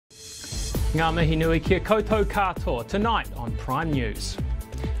Ngā mihi nui kia koutou katoa tonight on Prime News.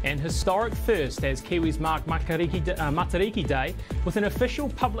 An historic first as Kiwis mark Matariki Day with an official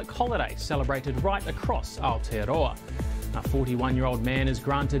public holiday celebrated right across Aotearoa. A 41-year-old man is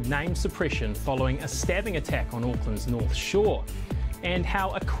granted name suppression following a stabbing attack on Auckland's North Shore. And how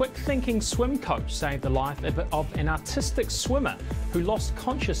a quick-thinking swim coach saved the life of an artistic swimmer who lost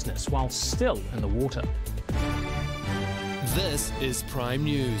consciousness while still in the water. This is Prime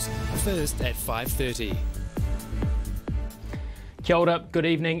News, first at 5:30. Kia ora, good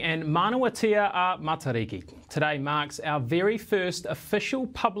evening and manawatia a Matariki. Today marks our very first official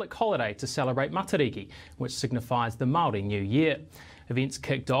public holiday to celebrate Matariki, which signifies the Māori New Year. Events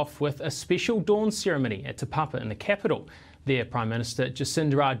kicked off with a special dawn ceremony at Te Papa in the capital. There, Prime Minister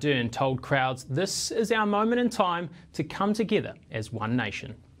Jacinda Ardern told crowds this is our moment in time to come together as one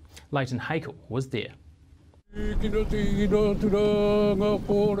nation. Leighton Hakel was there. The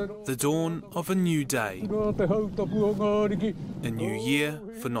dawn of a new day. A new year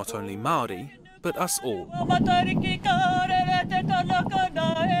for not only Māori, but us all.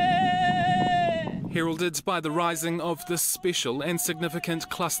 Heralded by the rising of this special and significant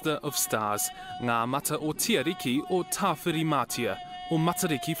cluster of stars, Ngā Mata o Tiariki o Tāwhiri Mātia, or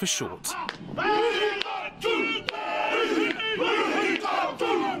Matariki for short.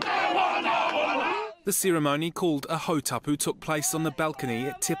 The ceremony, called a hautapu, took place on the balcony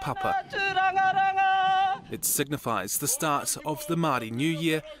at Te Papa. It signifies the start of the Māori New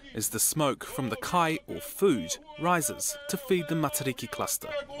Year as the smoke from the kai, or food, rises to feed the Matariki cluster.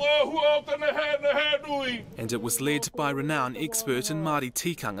 And it was led by renowned expert in Māori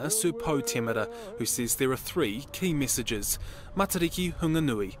tikanga, Sir Pou Temera, who says there are three key messages. Matariki hunga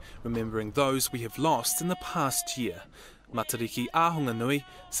nui, remembering those we have lost in the past year. Matariki ahunga nui,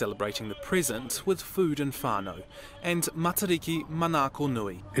 celebrating the present with food and whānau. And Matariki manako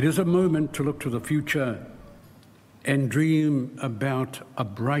nui. It is a moment to look to the future and dream about a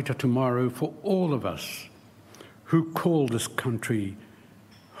brighter tomorrow for all of us who call this country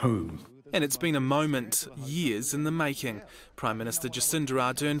home. And it's been a moment, years in the making. Prime Minister Jacinda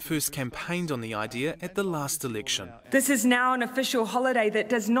Ardern first campaigned on the idea at the last election. This is now an official holiday that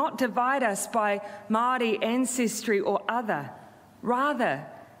does not divide us by Māori ancestry or other. Rather,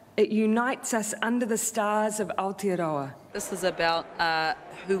 it unites us under the stars of Aotearoa. This is about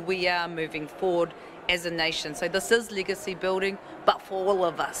who we are moving forward as a nation. So this is legacy building, but for all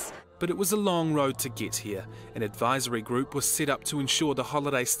of us. But it was a long road to get here. An advisory group was set up to ensure the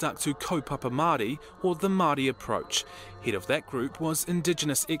holiday stuck to kaupapa Māori, or the Māori approach. Head of that group was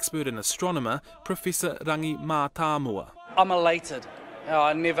Indigenous expert and astronomer, Professor Rangi Mātāmua. I'm elated.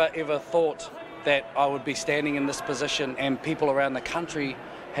 I never ever thought that I would be standing in this position, and people around the country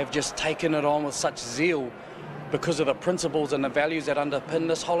have just taken it on with such zeal because of the principles and the values that underpin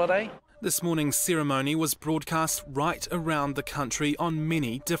this holiday. This morning's ceremony was broadcast right around the country on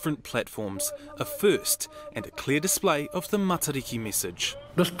many different platforms. A first and a clear display of the Matariki message.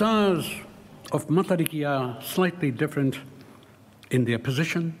 The stars of Matariki are slightly different in their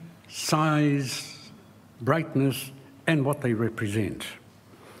position, size, brightness, and what they represent.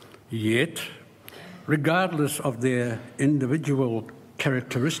 Yet, regardless of their individual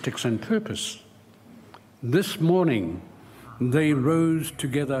characteristics and purpose, this morning they rose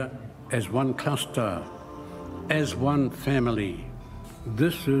together as one cluster, as one family.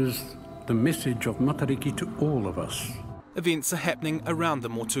 This is the message of Matariki to all of us. Events are happening around the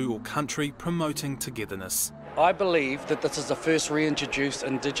motu, or country, promoting togetherness. I believe that this is the first reintroduced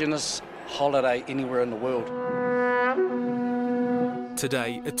Indigenous holiday anywhere in the world.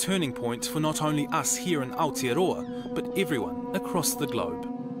 Today, a turning point for not only us here in Aotearoa, but everyone across the globe.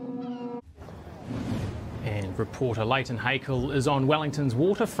 And reporter Leighton Hakel is on Wellington's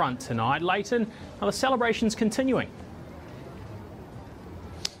waterfront tonight. Leighton, are the celebrations continuing?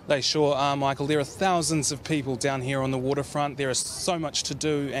 They sure are, Michael. There are thousands of people down here on the waterfront. There is so much to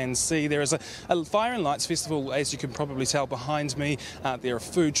do and see. There is a Fire and Lights festival, as you can probably tell behind me. There are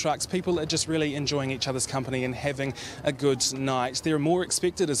food trucks. People are just really enjoying each other's company and having a good night. There are more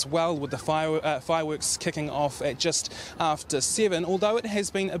expected as well, with the fireworks kicking off at just after 7, although it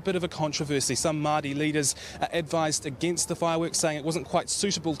has been a bit of a controversy. Some Māori leaders advised against the fireworks, saying it wasn't quite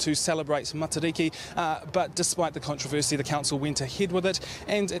suitable to celebrate Matariki, but despite the controversy, the council went ahead with it,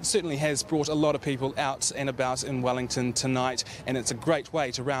 and it certainly has brought a lot of people out and about in Wellington tonight, and it's a great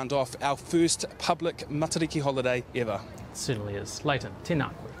way to round off our first public Matariki holiday ever. It certainly is. Leighton, tēnā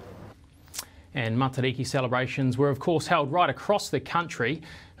koe. And Matariki celebrations were of course held right across the country.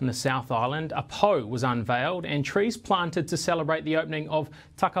 In the South Island, a po was unveiled and trees planted to celebrate the opening of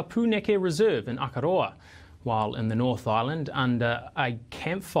Takapuneke Reserve in Akaroa. While in the North Island, under a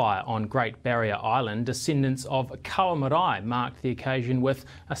campfire on Great Barrier Island, descendants of Kaua Marae marked the occasion with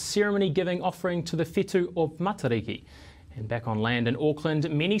a ceremony giving offering to the whetū of Matariki. And back on land in Auckland,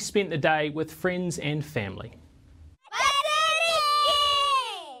 many spent the day with friends and family.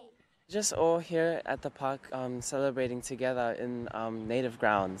 Just all here at the park celebrating together in native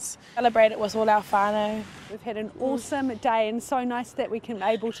grounds. Celebrate it with all our whānau. We've had an awesome day and so nice that we can be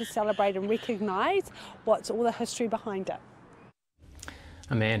able to celebrate and recognise what's all the history behind it.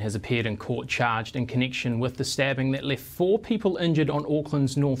 A man has appeared in court charged in connection with the stabbing that left 4 people injured on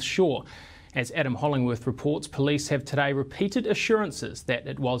Auckland's North Shore. As Adam Hollingworth reports, police have today repeated assurances that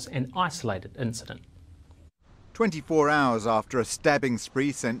it was an isolated incident. 24 hours after a stabbing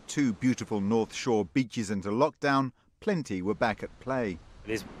spree sent 2 beautiful North Shore beaches into lockdown, plenty were back at play.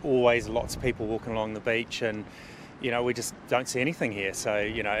 There's always lots of people walking along the beach and, we just don't see anything here. So,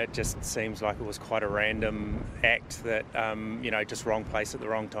 it just seems like it was quite a random act that, just wrong place at the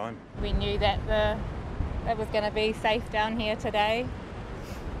wrong time. We knew that it was going to be safe down here today.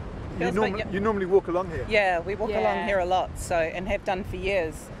 You normally walk along here? Yeah, we walk along here a lot, and have done for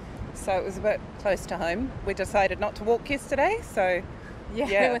years. So it was a bit close to home. We decided not to walk yesterday, so we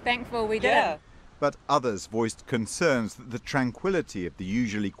were thankful we did. But others voiced concerns that the tranquility of the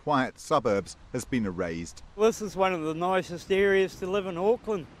usually quiet suburbs has been erased. This is one of the nicest areas to live in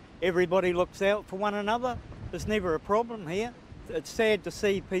Auckland. Everybody looks out for one another. There's never a problem here. It's sad to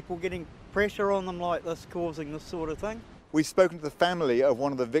see people getting pressure on them like this, causing this sort of thing. We've spoken to the family of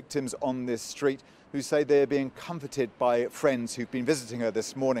one of the victims on this street, who say they're being comforted by friends who've been visiting her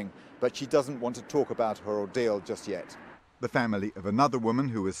this morning, but she doesn't want to talk about her ordeal just yet. The family of another woman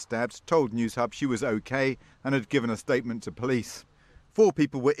who was stabbed told Newshub she was okay and had given a statement to police. 4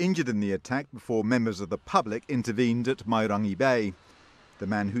 people were injured in the attack before members of the public intervened at Mairangi Bay. The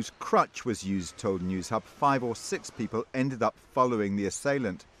man whose crutch was used told Newshub 5 or 6 people ended up following the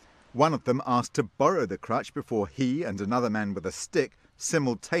assailant. One of them asked to borrow the crutch before he and another man with a stick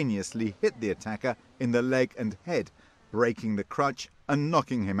simultaneously hit the attacker in the leg and head, breaking the crutch and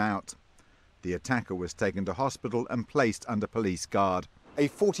knocking him out. The attacker was taken to hospital and placed under police guard. A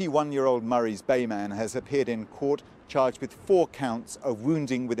 41-year-old Murray's Bay man has appeared in court charged with 4 counts of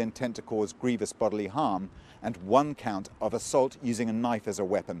wounding with intent to cause grievous bodily harm and 1 count of assault using a knife as a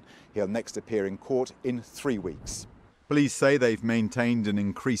weapon. He'll next appear in court in 3 weeks. Police say they've maintained an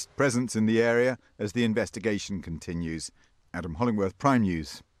increased presence in the area as the investigation continues. Adam Hollingworth, Prime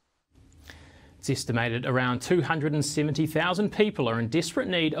News. It's estimated around 270,000 people are in desperate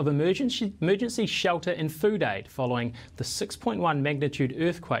need of emergency shelter and food aid following the 6.1 magnitude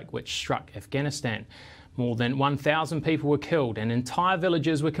earthquake which struck Afghanistan. More than 1,000 people were killed and entire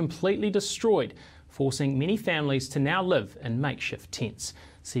villages were completely destroyed, forcing many families to now live in makeshift tents.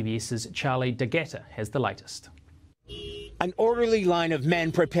 CBS's Charlie D'Agata has the latest. An orderly line of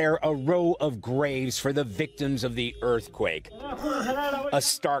men prepare a row of graves for the victims of the earthquake. A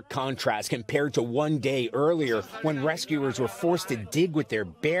stark contrast compared to one day earlier when rescuers were forced to dig with their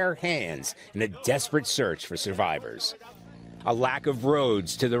bare hands in a desperate search for survivors. A lack of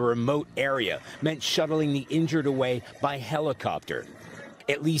roads to the remote area meant shuttling the injured away by helicopter.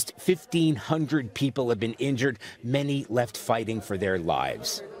 At least 1,500 people have been injured, many left fighting for their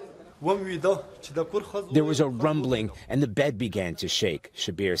lives. There was a rumbling and the bed began to shake,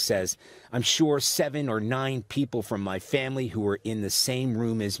 Shabir says. I'm sure 7 or 9 people from my family who were in the same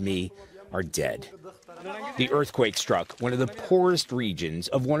room as me are dead. The earthquake struck one of the poorest regions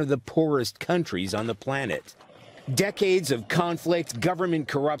of one of the poorest countries on the planet. Decades of conflict, government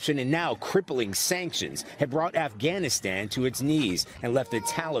corruption, and now crippling sanctions have brought Afghanistan to its knees and left the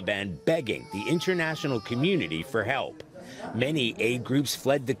Taliban begging the international community for help. Many aid groups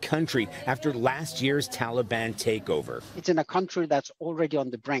fled the country after last year's Taliban takeover. It's in a country that's already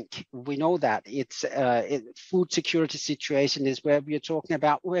on the brink. We know that. It's food security situation is where we're talking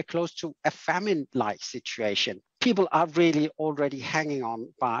about. We're close to a famine-like situation. People are really already hanging on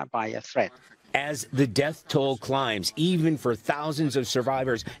by a thread. As the death toll climbs, even for thousands of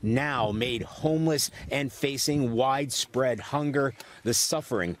survivors now made homeless and facing widespread hunger, the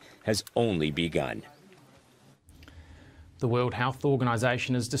suffering has only begun. The World Health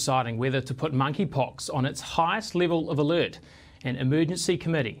Organization is deciding whether to put monkeypox on its highest level of alert. An emergency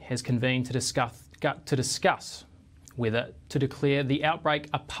committee has convened to discuss whether to declare the outbreak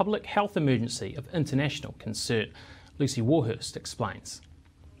a public health emergency of international concern. Lucy Warhurst explains.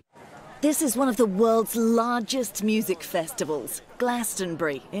 This is one of the world's largest music festivals,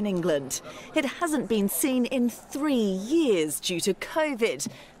 Glastonbury in England. It hasn't been seen in 3 years due to COVID.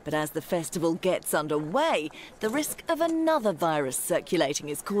 But as the festival gets underway, the risk of another virus circulating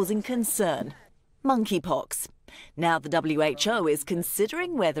is causing concern. monkeypox. Now the WHO is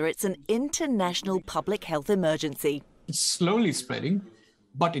considering whether it's an international public health emergency. It's slowly spreading,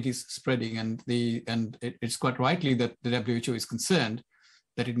 but it is spreading, and it's quite rightly that the WHO is concerned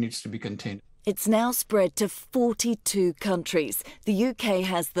that it needs to be contained. It's now spread to 42 countries. The UK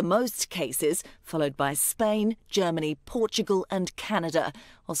has the most cases, followed by Spain, Germany, Portugal and Canada.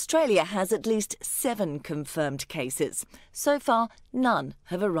 Australia has at least 7 confirmed cases. So far, none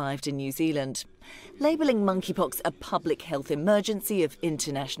have arrived in New Zealand. Labelling monkeypox a public health emergency of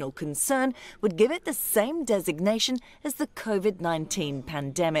international concern would give it the same designation as the COVID-19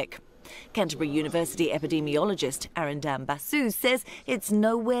 pandemic. Canterbury University epidemiologist Arindam Basu says it's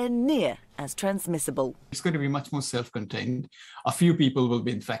nowhere near as transmissible. It's going to be much more self-contained. A few people will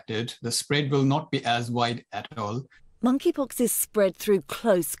be infected. The spread will not be as wide at all. Monkeypox is spread through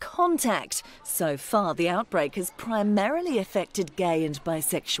close contact. So far, the outbreak has primarily affected gay and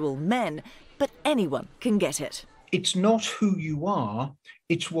bisexual men, but anyone can get it. It's not who you are,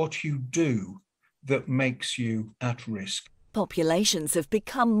 it's what you do that makes you at risk. Populations have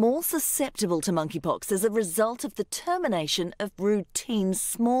become more susceptible to monkeypox as a result of the termination of routine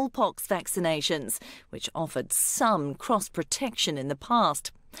smallpox vaccinations, which offered some cross-protection in the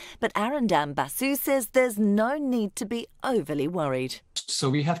past. But Arindam Basu says there's no need to be overly worried. So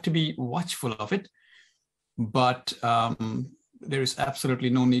we have to be watchful of it, but there is absolutely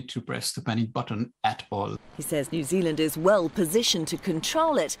no need to press the panic button at all. He says New Zealand is well positioned to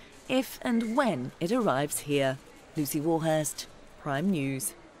control it if and when it arrives here. Lucy Warhurst, Prime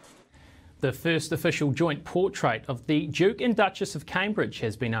News. The first official joint portrait of the Duke and Duchess of Cambridge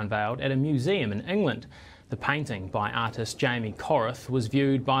has been unveiled at a museum in England. The painting by artist Jamie Corrith was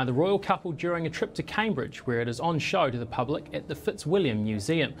viewed by the royal couple during a trip to Cambridge, where it is on show to the public at the Fitzwilliam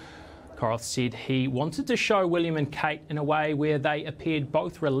Museum. Corrith said he wanted to show William and Kate in a way where they appeared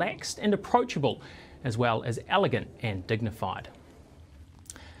both relaxed and approachable, as well as elegant and dignified.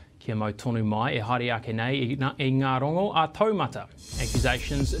 Kia mau tonu mai e haere ake nei I ngā rongo a taumata.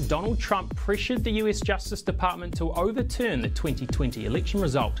 Accusations Donald Trump pressured the US Justice Department to overturn the 2020 election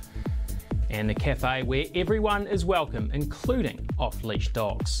result. And the cafe where everyone is welcome, including off-leash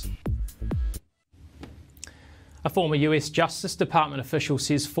dogs. A former US Justice Department official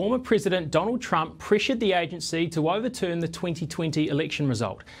says former President Donald Trump pressured the agency to overturn the 2020 election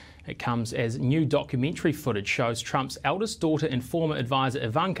result. It comes as new documentary footage shows Trump's eldest daughter and former advisor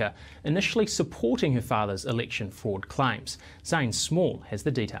Ivanka initially supporting her father's election fraud claims. Zane Small has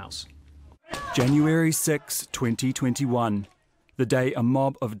the details. January 6, 2021. The day a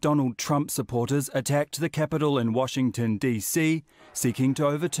mob of Donald Trump supporters attacked the Capitol in Washington, D.C., seeking to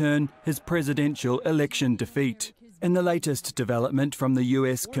overturn his presidential election defeat. In the latest development from the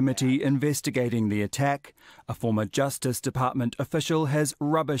US committee investigating the attack, a former Justice Department official has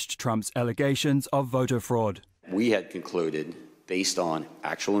rubbished Trump's allegations of voter fraud. We had concluded, based on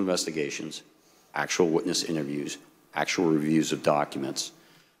actual investigations, actual witness interviews, actual reviews of documents,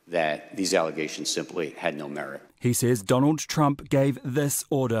 that these allegations simply had no merit. He says Donald Trump gave this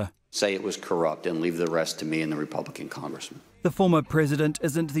order. Say it was corrupt and leave the rest to me and the Republican congressman. The former president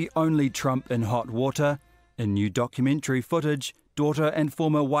isn't the only Trump in hot water. In new documentary footage, daughter and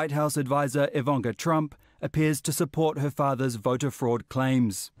former White House advisor Ivanka Trump appears to support her father's voter fraud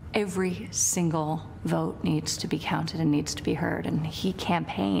claims. Every single vote needs to be counted and needs to be heard, and he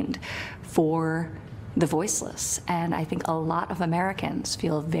campaigned for the voiceless, and I think a lot of Americans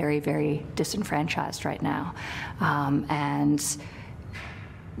feel very, very disenfranchised right now, and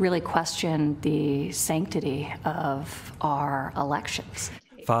really question the sanctity of our elections.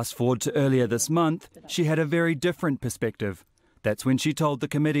 Fast forward to earlier this month, she had a very different perspective. That's when she told the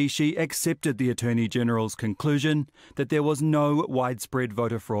committee she accepted the Attorney General's conclusion that there was no widespread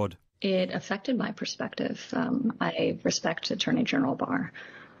voter fraud. It affected my perspective. I respect Attorney General Barr,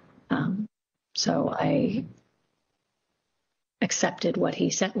 so I accepted what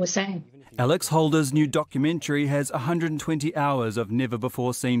he was saying. Alex Holder's new documentary has 120 hours of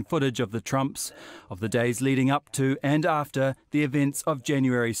never-before-seen footage of the Trumps, of the days leading up to and after the events of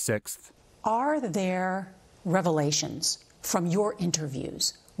January 6th. Are there revelations from your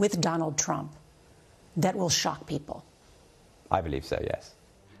interviews with Donald Trump that will shock people? I believe so, yes.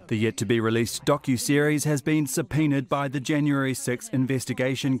 The yet-to-be-released docu-series has been subpoenaed by the January 6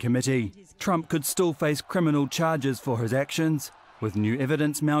 Investigation Committee. Trump could still face criminal charges for his actions, with new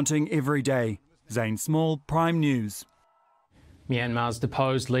evidence mounting every day. Zane Small, Prime News. Myanmar's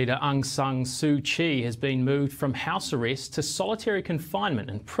deposed leader Aung San Suu Kyi has been moved from house arrest to solitary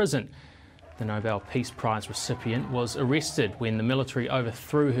confinement in prison. The Nobel Peace Prize recipient was arrested when the military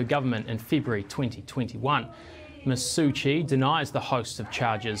overthrew her government in February 2021. Ms Suu Kyi denies the host of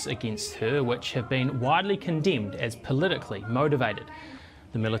charges against her, which have been widely condemned as politically motivated.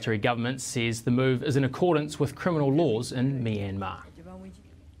 The military government says the move is in accordance with criminal laws in Myanmar.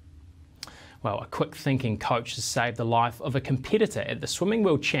 Well, a quick-thinking coach has saved the life of a competitor at the Swimming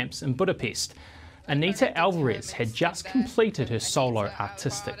World Champs in Budapest. Anita Alvarez had just completed her solo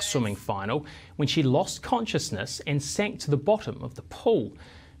artistic swimming final when she lost consciousness and sank to the bottom of the pool.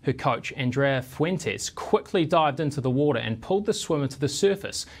 Her coach, Andrea Fuentes, quickly dived into the water and pulled the swimmer to the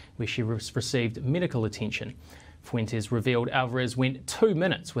surface, where she received medical attention. Fuentes revealed Alvarez went 2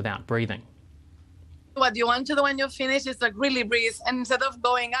 minutes without breathing. What you want to do when you finish is like really breathe. And instead of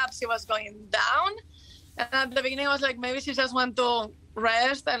going up, she was going down. And at the beginning, I was like, maybe she just want to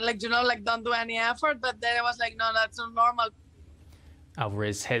rest and like, like don't do any effort. But then I was like, no, that's not normal.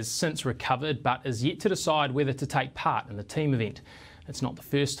 Alvarez has since recovered, but is yet to decide whether to take part in the team event. It's not the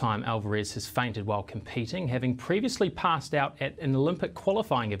first time Alvarez has fainted while competing, having previously passed out at an Olympic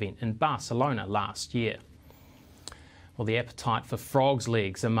qualifying event in Barcelona last year. Well, the appetite for frogs'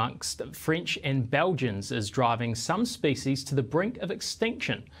 legs amongst French and Belgians is driving some species to the brink of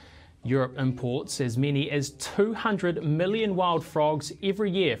extinction. Europe imports as many as 200 million wild frogs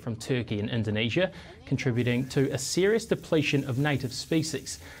every year from Turkey and Indonesia, contributing to a serious depletion of native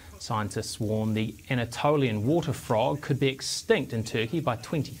species. Scientists warn the Anatolian water frog could be extinct in Turkey by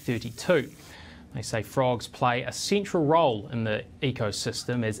 2032. They say frogs play a central role in the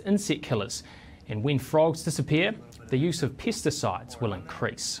ecosystem as insect killers, and when frogs disappear, the use of pesticides will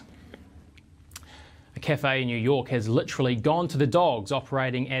increase. A cafe in New York has literally gone to the dogs,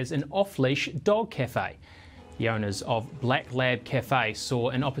 operating as an off-leash dog cafe. The owners of Black Lab Cafe saw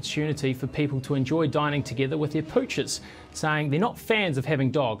an opportunity for people to enjoy dining together with their pooches, saying they're not fans of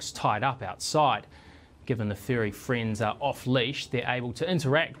having dogs tied up outside. Given the furry friends are off-leash, they're able to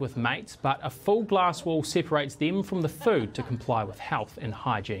interact with mates, but a full glass wall separates them from the food to comply with health and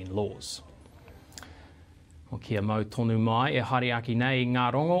hygiene laws. O kia mau tonu mai, e hariaki nei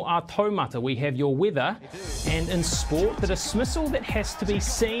ngā rongo a taumata. We have your weather, and in sport, the dismissal that has to be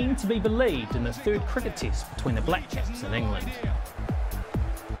seen to be believed in the third cricket test between the Black Caps and England.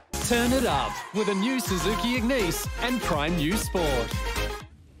 Turn it up with a new Suzuki Ignis and Prime News Sport.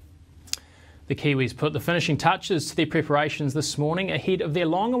 The Kiwis put the finishing touches to their preparations this morning ahead of their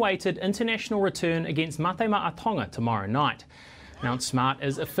long-awaited international return against Mate Ma'a tomorrow night. Mount Smart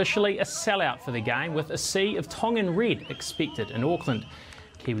is officially a sellout for the game, with a sea of Tongan red expected in Auckland.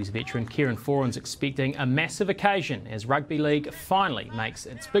 Kiwis veteran Kieran Foran's expecting a massive occasion as rugby league finally makes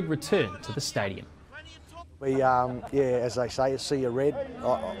its big return to the stadium. We, as they say, a sea of red,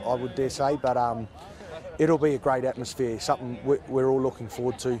 I would dare say, but it'll be a great atmosphere, something we're all looking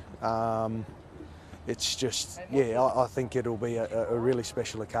forward to. It's just, I think it'll be a really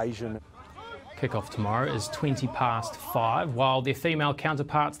special occasion. Kick-off tomorrow is 5:20, while their female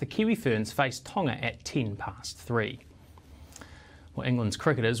counterparts, the Kiwi Ferns, face Tonga at 3:10. Well, England's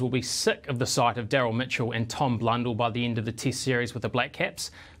cricketers will be sick of the sight of Daryl Mitchell and Tom Blundell by the end of the Test series with the Black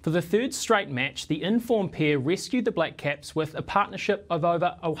Caps. For the third straight match, the in-form pair rescued the Black Caps with a partnership of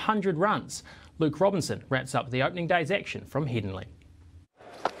over 100 runs. Luke Robinson wraps up the opening day's action from Headingley.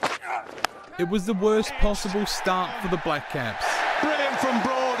 It was the worst possible start for the Black Caps. Brilliant from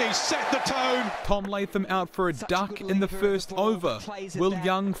Broad, he set the tone. Tom Latham out for a duck in the first over. Will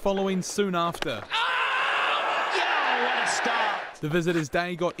Young following soon after. What a start. The visitors'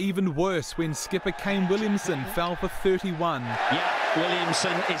 day got even worse when skipper Kane Williamson fell for 31. Yeah,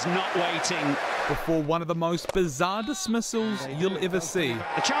 Williamson is not waiting. Before one of the most bizarre dismissals you'll ever see.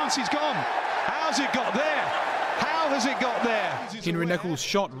 The chance is gone. How's it got there? How has it got there? Henry Nicholls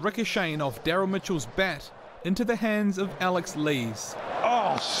shot ricocheting off Daryl Mitchell's bat into the hands of Alex Lees.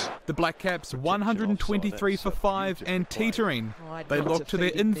 Oh. The Black Caps 123 for 5 and teetering. They look to their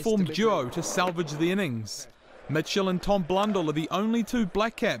informed duo to salvage the innings. Mitchell and Tom Blundell are the only two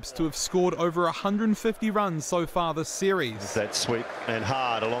Black Caps to have scored over 150 runs so far this series. That sweep and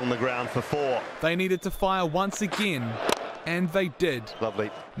hard along the ground for 4. They needed to fire once again, and they did. Lovely.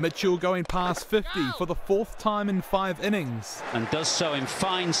 Mitchell going past 50 for the 4th time in 5 innings. And does so in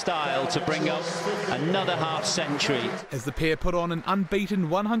fine style to bring up another half century. As the pair put on an unbeaten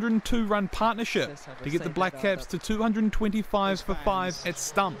 102-run partnership to get the Black Caps to 225 for 5 at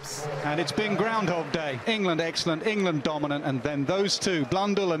stumps. And it's been Groundhog Day. England excellent, England dominant, and then those two,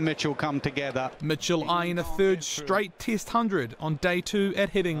 Blundell and Mitchell, come together. Mitchell eyeing a third straight Test 100 on day 2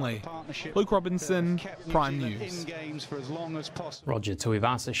 at Headingley. Luke Robinson, Prime News. Roger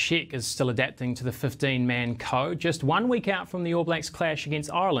Tuivasa Sheck is still adapting to the 15-man code, just 1 week out from the All Blacks clash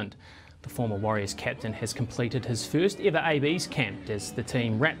against Ireland. The former Warriors captain has completed his first ever ABs camp as the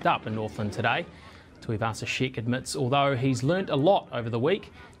team wrapped up in Northland today. Tuivasa-Sheck admits although he's learnt a lot over the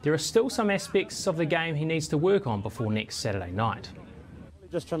week, there are still some aspects of the game he needs to work on before next Saturday night.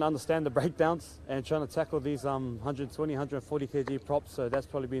 Just trying to understand the breakdowns and trying to tackle these 120, 140 kg props, so that's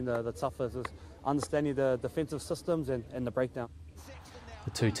probably been the toughest, is understanding the defensive systems and the breakdown.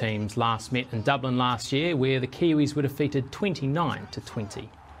 The two teams last met in Dublin last year, where the Kiwis were defeated 29-20.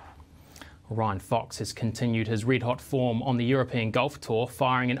 Ryan Fox has continued his red-hot form on the European Golf Tour,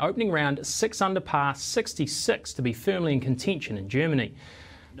 firing an opening round 6 under par 66 to be firmly in contention in Germany.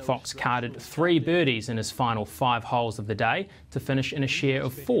 Fox carded 3 birdies in his final 5 holes of the day to finish in a share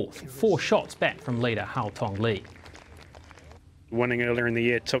of 4th, 4 shots back from leader Hao Tong Lee. Winning earlier in the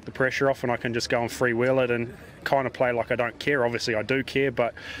year took the pressure off, and I can just go and freewheel it and kind of play like I don't care. Obviously I do care,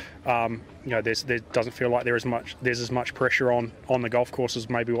 but you know, there doesn't feel like there's as much pressure on the golf course as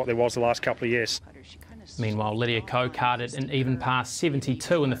maybe what there was the last couple of years. Meanwhile, Lydia Ko carded an even par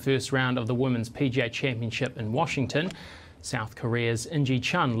 72 in the first round of the Women's PGA Championship in Washington. South Korea's In-ji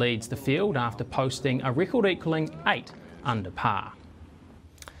Chun leads the field after posting a record-equalling 8 under par.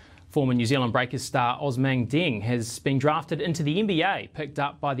 Former New Zealand Breakers star Osmang Deng has been drafted into the NBA, picked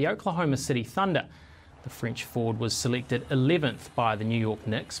up by the Oklahoma City Thunder. The French forward was selected 11th by the New York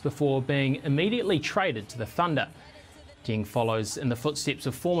Knicks before being immediately traded to the Thunder. Deng follows in the footsteps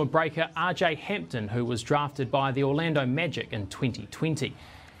of former Breaker RJ Hampton, who was drafted by the Orlando Magic in 2020.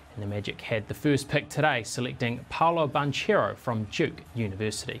 And the Magic had the first pick today, selecting Paolo Banchero from Duke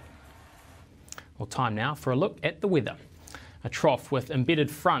University. Well, time now for a look at the weather. A trough with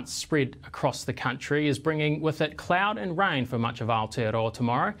embedded fronts spread across the country is bringing with it cloud and rain for much of Aotearoa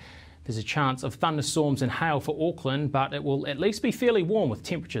tomorrow. There's a chance of thunderstorms and hail for Auckland, but it will at least be fairly warm with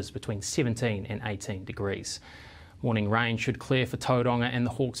temperatures between 17 and 18 degrees. Morning rain should clear for Tauranga and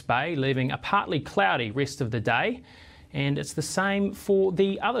the Hawke's Bay, leaving a partly cloudy rest of the day. And it's the same for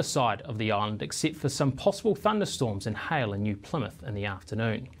the other side of the island, except for some possible thunderstorms and hail in New Plymouth in the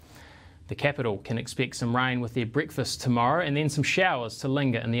afternoon. The capital can expect some rain with their breakfast tomorrow, and then some showers to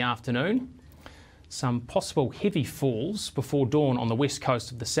linger in the afternoon. Some possible heavy falls before dawn on the west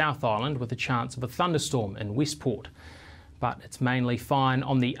coast of the South Island, with a chance of a thunderstorm in Westport. But it's mainly fine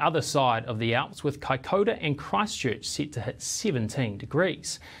on the other side of the Alps, with Kaikoura and Christchurch set to hit 17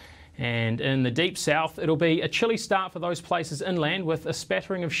 degrees. And in the deep south, it'll be a chilly start for those places inland, with a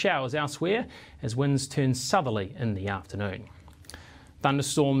spattering of showers elsewhere as winds turn southerly in the afternoon.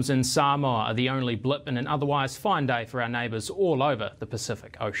 Thunderstorms in Samoa are the only blip in an otherwise fine day for our neighbours all over the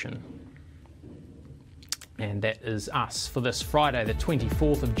Pacific Ocean. And that is us for this Friday, the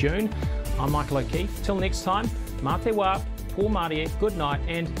 24th of June. I'm Michael O'Keefe. Till next time, mā te wā, pō Mārie, good night,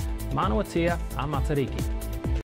 and manawatia a Matariki.